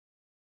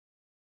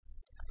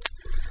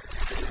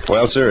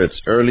Well, sir,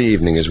 it's early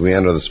evening as we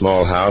enter the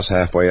small house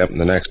halfway up in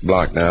the next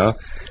block now.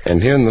 And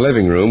here in the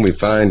living room we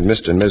find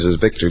Mr. and Mrs.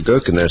 Victor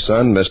Gook and their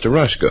son, Mr.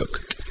 Rush Gook.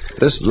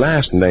 This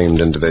last named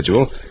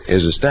individual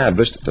is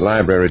established at the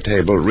library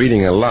table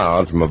reading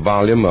aloud from a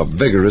volume of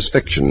vigorous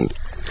fiction.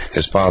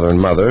 His father and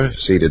mother,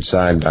 seated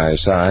side by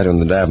side on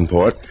the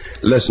davenport,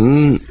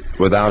 listen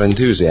without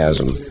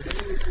enthusiasm.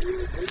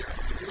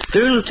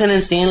 Third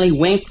Lieutenant Stanley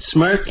winked,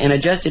 smirked, and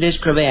adjusted his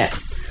cravat.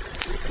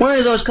 "Where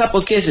are those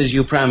couple kisses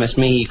you promised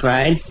me?" he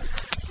cried.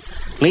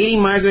 Lady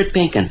Margaret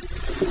Pinkin.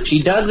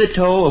 She dug the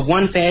toe of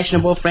one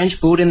fashionable French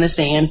boot in the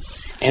sand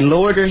and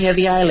lowered her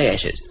heavy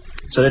eyelashes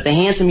so that the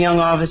handsome young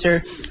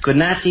officer could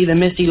not see the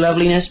misty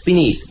loveliness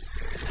beneath.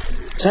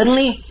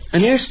 Suddenly,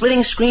 an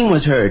ear-splitting scream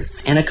was heard,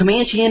 and a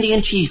Comanche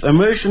Indian chief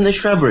emerged from the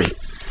shrubbery.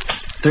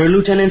 Third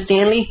Lieutenant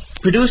Stanley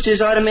produced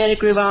his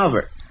automatic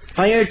revolver,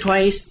 fired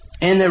twice,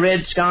 and the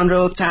red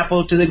scoundrel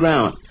toppled to the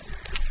ground.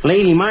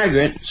 Lady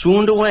Margaret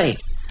swooned away.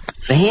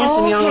 The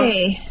handsome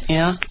young...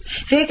 Yeah?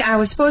 Vic, I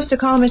was supposed to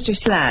call Mr.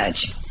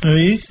 Sludge.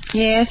 Yes?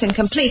 Yes, and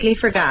completely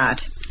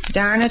forgot.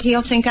 Darn it,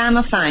 he'll think I'm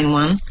a fine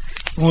one.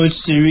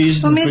 What's the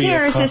reason Well, for Miss your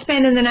Harris call? is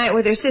spending the night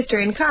with her sister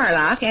in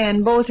Carlock,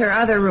 and both her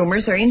other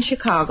roomers are in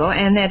Chicago,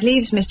 and that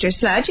leaves Mr.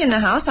 Sludge in the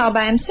house all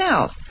by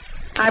himself.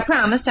 I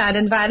promised I'd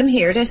invite him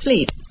here to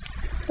sleep.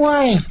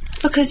 Why?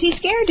 Because he's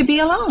scared to be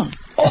alone.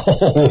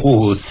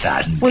 Oh,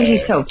 thunder. Well,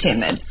 he's so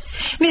timid.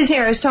 Miss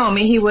Harris told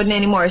me he wouldn't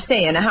any more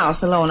stay in a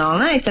house alone all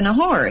night than a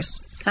horse.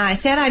 I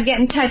said I'd get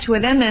in touch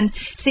with him and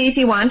see if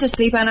he wanted to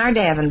sleep on our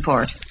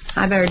davenport.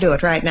 I better do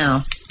it right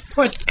now.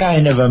 What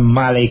kind of a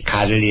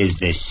mollycoddle is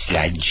this,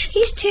 Sludge?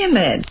 He's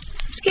timid.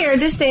 Scared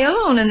to stay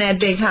alone in that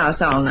big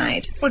house all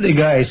night. Well, the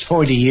guy's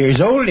 40 years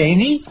old,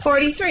 ain't he?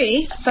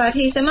 43, but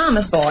he's a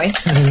mama's boy.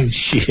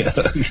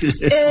 Shucks.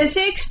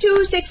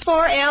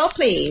 6264L,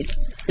 please.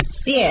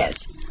 Yes.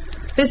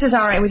 This is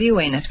all right with you,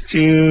 ain't it?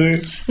 Sure.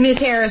 Miss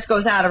Harris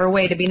goes out of her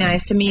way to be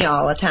nice to me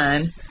all the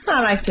time.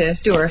 I like to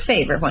do her a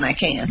favor when I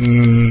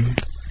can.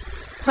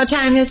 What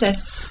time is it?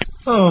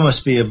 Oh,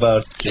 must be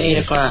about... 8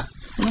 o'clock.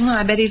 Oh,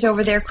 I bet he's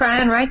over there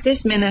crying right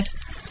this minute.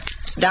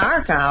 It's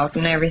dark out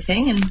and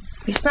everything, and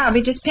he's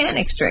probably just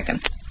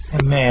panic-stricken.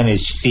 The man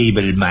is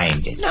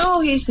feeble-minded. No,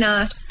 he's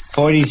not.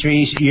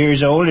 43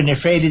 years old and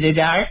afraid of the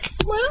dark?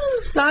 Well,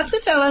 lots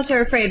of fellas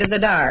are afraid of the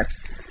dark.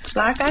 It's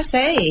like I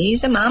say,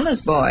 he's a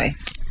mama's boy.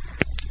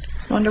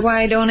 Wonder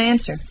why he don't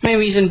answer.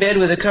 Maybe he's in bed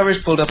with the covers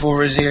pulled up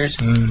over his ears.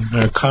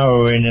 Or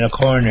cowering in a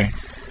corner.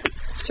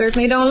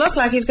 Certainly don't look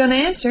like he's going to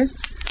answer.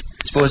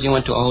 Suppose he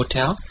went to a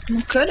hotel?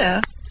 Could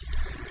have.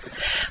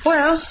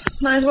 Well,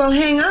 might as well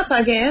hang up,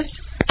 I guess.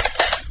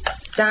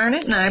 Darn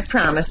it, and I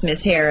promised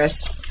Miss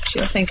Harris.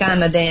 She'll think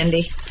I'm a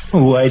dandy.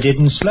 Why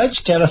didn't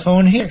Sludge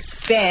telephone here?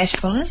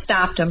 Bashfulness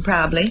stopped him,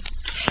 probably.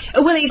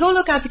 Willie, go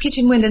look out the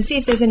kitchen window and see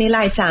if there's any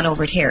lights on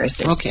over at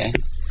Harris's. Okay.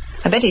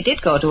 I bet he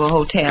did go to a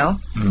hotel.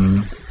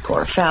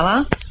 Poor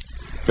fella.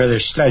 Brother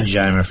Sludge,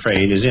 I'm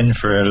afraid, is in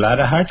for a lot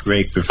of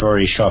heartbreak before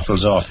he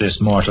shuffles off this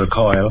mortal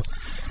coil.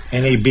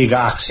 Any big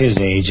ox his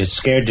age is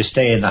scared to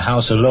stay in the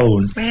house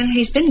alone. Well,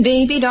 he's been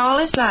babied all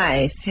his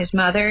life. His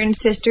mother and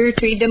sister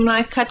treated him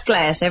like cut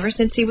glass ever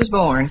since he was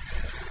born.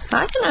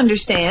 I can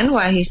understand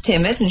why he's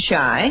timid and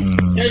shy.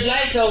 There's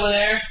lights over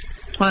there.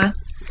 What?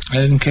 I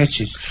didn't catch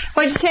it.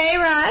 What'd you say,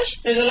 Raj?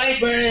 There's a light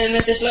burning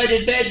in Mr.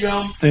 Sludge's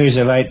bedroom. There's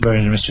a light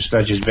burning in Mr.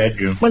 Sludge's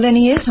bedroom. Well, then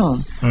he is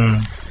home. Hmm.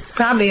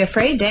 Probably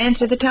afraid to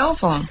answer the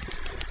telephone.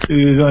 Are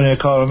you going to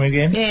call him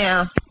again?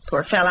 Yeah.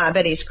 Poor fella, I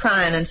bet he's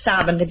crying and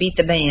sobbing to beat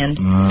the band.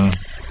 Mm.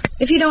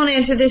 If you don't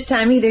answer this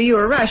time, either you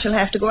or Rush will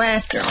have to go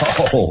after him.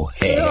 Oh,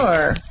 hey.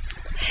 Sure.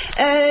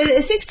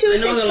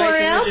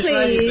 6264L,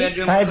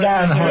 please. Pipe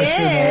down, horse.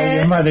 Yeah.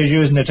 Your mother's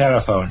using the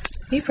telephone.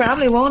 He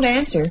probably won't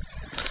answer.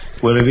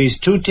 Well, if he's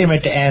too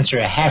timid to answer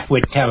a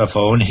half-wit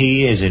telephone,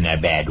 he is in a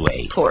bad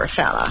way. Poor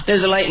fella.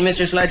 There's a light in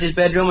Mr. Sludge's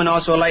bedroom and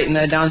also a light in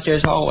the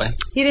downstairs hallway.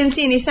 You didn't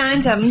see any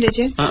signs of him, did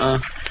you? Uh-uh.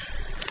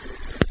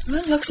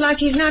 Well, looks like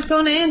he's not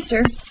going to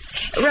answer.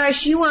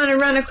 Rush, you want to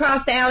run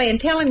across the alley and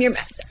tell him you're...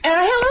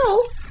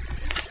 hello?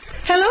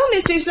 Hello,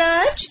 Mr.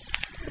 Sludge?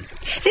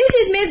 This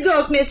is Miss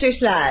Gook, Mr.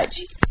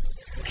 Sludge.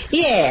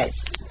 Yes.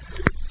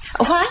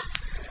 What?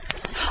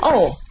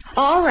 Oh,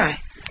 all right.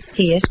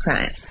 He is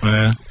crying.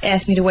 Well?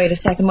 Asked me to wait a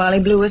second while he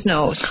blew his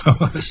nose.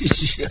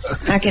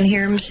 I can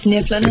hear him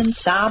sniffling and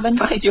sobbing.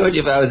 By George,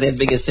 if I was that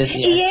big a sissy.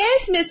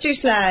 Yes, Mr.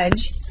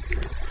 Sludge.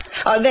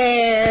 Oh,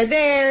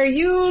 there,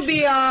 you'll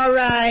be all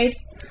right.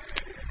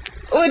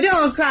 Oh,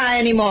 don't cry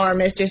anymore,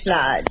 Mr.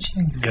 Sludge.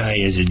 Guy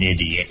is an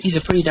idiot. He's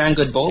a pretty darn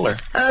good bowler.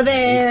 Oh,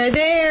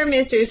 there,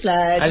 Mr.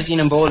 Sludge. I've seen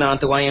him bowl down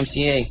at the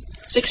YMCA.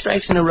 6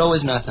 strikes in a row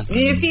is nothing. Do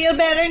you feel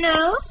better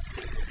now?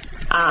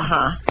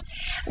 Uh-huh.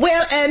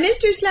 Well,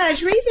 Mr.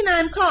 Sludge, reason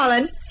I'm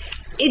calling,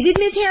 did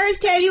Miss Harris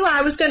tell you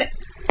I was going to...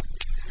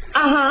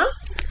 Uh-huh.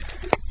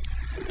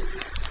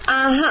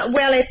 Uh-huh.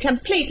 Well, it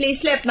completely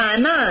slipped my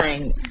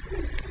mind.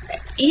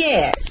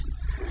 Yes.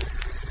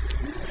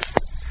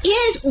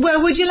 Yes,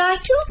 well, would you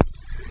like to?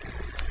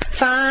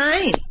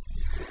 Fine.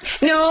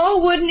 No,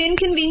 wouldn't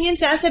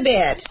inconvenience us a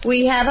bit.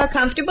 We have a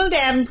comfortable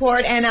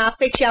Davenport, and I'll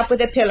fix you up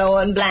with a pillow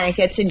and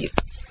blankets and you...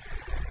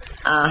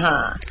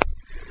 Uh-huh.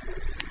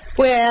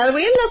 Well,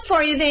 we'll look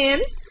for you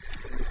then.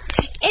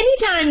 Any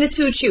time that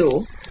suits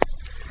you.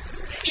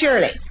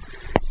 Surely.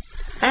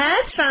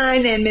 That's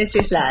fine then,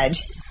 Mr.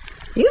 Sludge.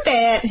 You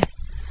bet.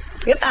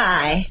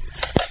 Goodbye.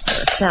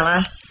 Poor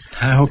fella.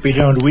 I hope he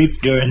don't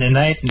weep during the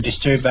night and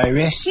disturb my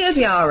rest. He'll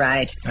be all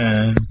right.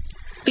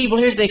 People,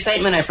 here's the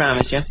excitement I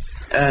promised you.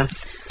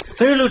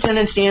 Third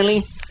Lieutenant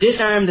Stanley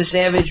disarmed the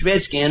savage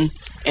redskin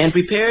and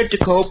prepared to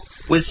cope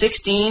with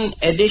 16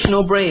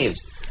 additional braves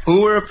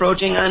who were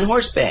approaching on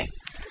horseback.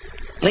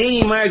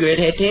 Lady Margaret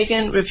had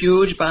taken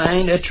refuge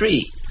behind a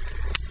tree.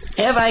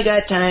 "Have I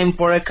got time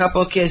for a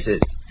couple kisses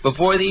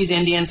before these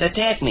Indians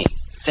attack me?"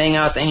 sang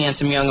out the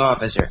handsome young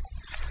officer.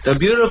 The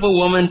beautiful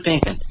woman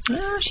Pinkin.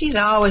 Oh, she's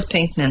always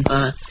pinking.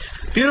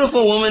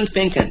 Beautiful woman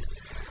Pinkin.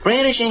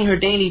 Brandishing her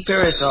dainty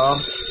parasol,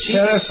 she...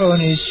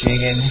 Telephone is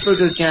ringing.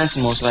 Bluetooth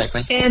Johnson, most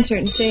likely. Answer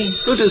and see.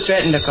 Bluetooth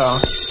threatened to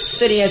call.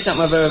 Said he had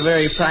something of a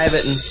very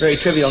private and very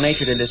trivial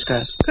nature to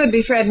discuss. Could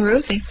be Fred and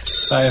Ruthie.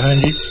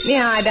 500.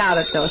 Yeah, I doubt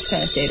it, though. It's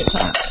past 8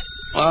 o'clock.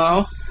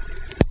 Oh?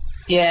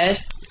 Yes?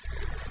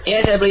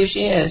 Yes, I believe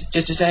she is.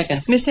 Just a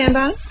second. Miss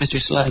Sambon? Mr.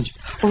 Sludge.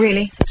 Oh,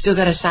 really? Still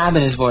got a sob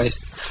in his voice.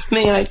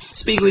 "May I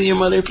speak with your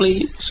mother,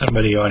 please?"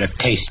 Somebody ought to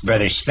paste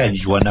Brother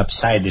Sledge one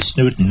upside the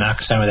snoot and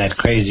knock some of that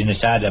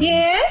craziness out of him.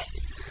 Yes?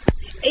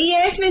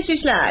 Yes, Mr.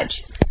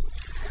 Sludge.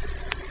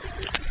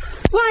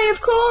 Why,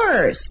 of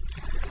course.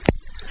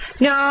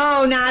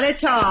 No, not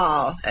at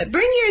all.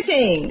 Bring your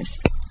things.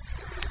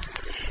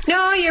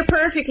 No, you're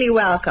perfectly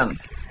welcome.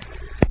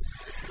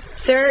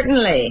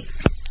 Certainly.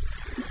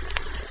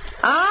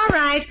 All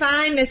right,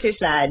 fine, Mr.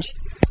 Sludge.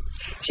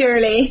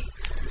 Surely.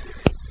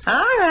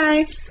 All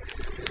right.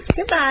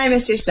 Goodbye,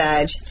 Mr.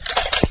 Sludge.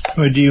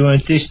 What do you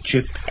want this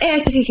trip?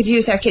 Asked if he could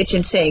use our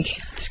kitchen sink.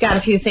 He's got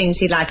a few things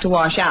he'd like to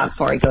wash out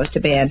before he goes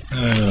to bed.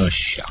 Oh,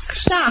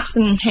 shucks. Socks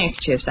and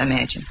handkerchiefs, I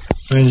imagine.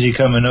 When's he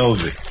coming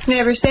over?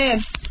 Never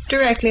said.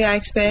 Directly, I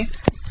expect.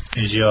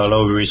 Is he all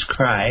over his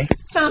cry?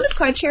 Sounded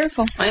quite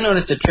cheerful. I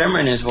noticed a tremor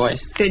in his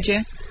voice. Did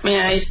you? "May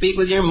I speak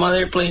with your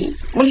mother,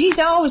 please?" Well, he's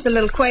always a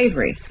little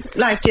quavery.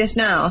 Like just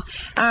now.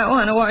 "I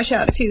want to wash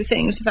out a few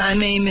things, if I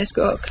may, Miss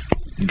Cook."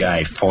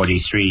 Guy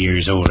 43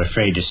 years old,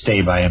 afraid to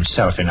stay by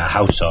himself in a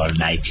house all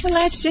night. Well,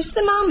 that's just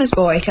the mama's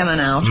boy coming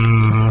out.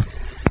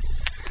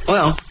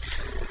 Well,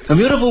 a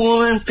beautiful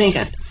woman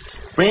Pinkin.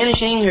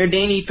 Brandishing her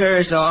dainty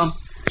parasol,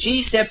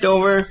 she stepped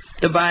over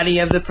the body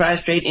of the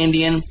prostrate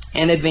Indian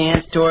and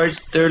advanced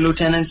towards Third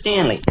Lieutenant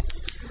Stanley.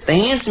 The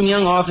handsome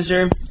young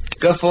officer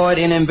guffawed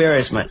in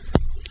embarrassment.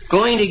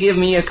 "Going to give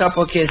me a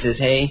couple kisses,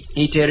 hey?"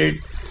 he tittered.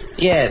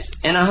 "Yes,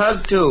 and a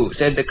hug, too,"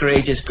 said the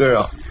courageous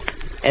girl.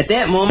 At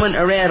that moment,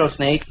 a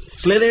rattlesnake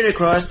slithered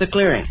across the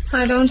clearing.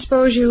 I don't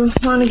suppose you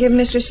want to give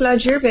Mr.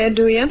 Sludge your bed,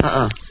 do you?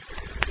 Uh-uh.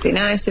 Be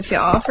nice if you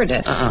offered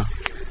it.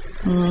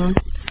 Uh-uh.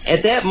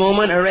 At that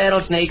moment, a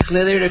rattlesnake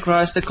slithered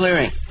across the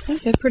clearing.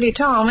 He's a pretty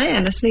tall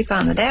man to sleep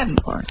on the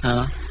Davenport.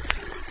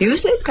 You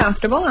sleep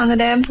comfortable on the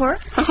Davenport?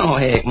 Oh,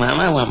 heck, Mom,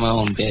 I want my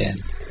own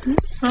bed.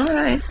 All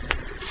right.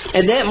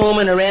 At that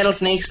moment, a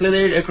rattlesnake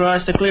slithered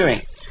across the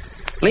clearing.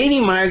 Lady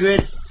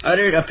Margaret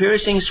uttered a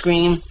piercing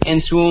scream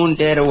and swooned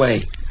dead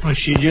away. Well,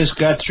 she just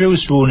got through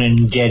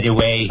swooning dead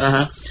away.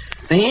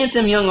 The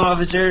handsome young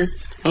officer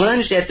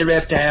lunged at the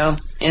reptile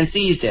and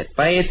seized it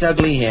by its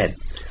ugly head.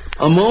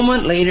 A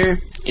moment later,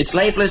 its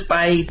lifeless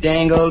body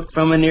dangled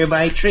from a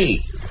nearby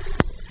tree.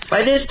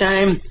 By this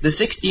time, the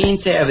 16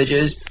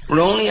 savages were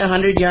only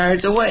 100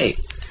 yards away.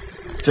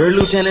 Third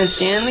Lieutenant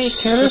Stanley?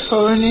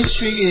 Telephone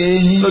is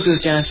ringing.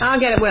 Bluetooth Johnson. I'll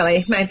get it,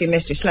 Willie. Might be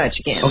Mr. Sludge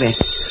again. Okay.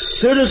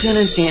 Third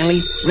Lieutenant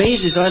Stanley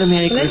raised his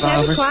automatic Let's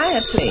revolver. have it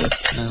quiet, please.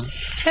 No.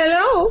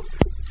 Hello?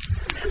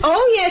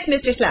 Oh, yes,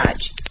 Mr.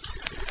 Sludge.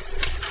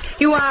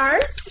 You are?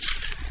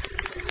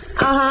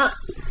 Uh-huh.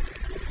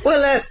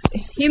 Well,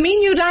 you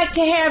mean you'd like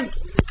to have...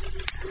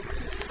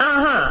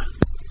 Uh-huh.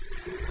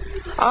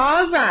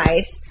 All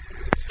right.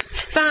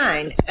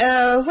 Fine.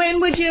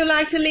 When would you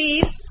like to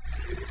leave?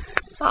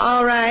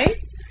 All right.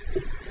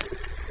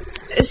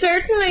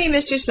 Certainly,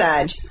 Mr.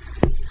 Sludge.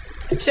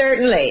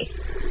 Certainly.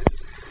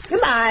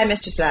 Goodbye,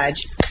 Mr.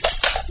 Sludge.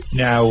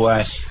 Now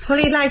what? Well,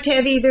 he'd like to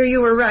have either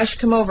you or Rush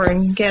come over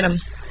and get him.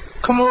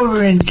 Come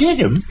over and get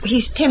him?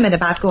 He's timid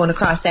about going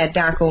across that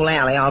dark old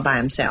alley all by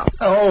himself.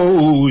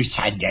 Oh,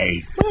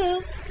 Sunday.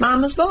 Well,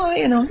 Mama's boy,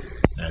 you know.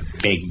 A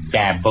big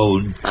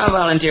baboon. I'll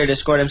volunteer to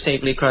escort him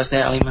safely across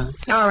the alley, Mom.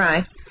 All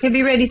right. He'll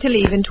be ready to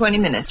leave in 20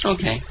 minutes.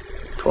 Okay.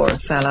 Poor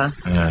fella.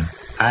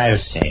 I'll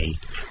say.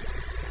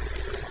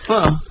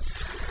 Well,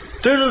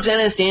 Third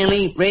Lieutenant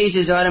Stanley raised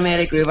his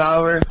automatic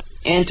revolver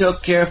and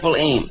took careful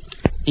aim.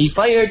 He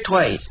fired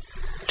twice.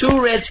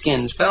 2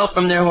 redskins fell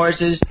from their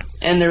horses,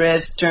 and the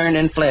rest turned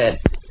and fled.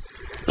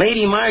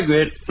 Lady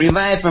Margaret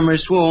revived from her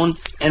swoon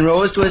and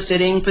rose to a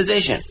sitting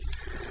position.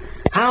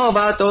 "How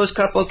about those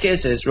couple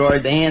kisses?"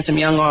 roared the handsome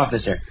young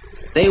officer.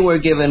 They were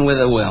given with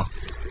a will.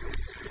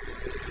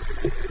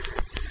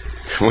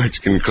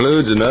 Which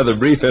concludes another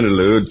brief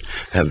interlude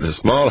at the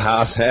small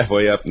house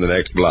halfway up in the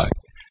next block.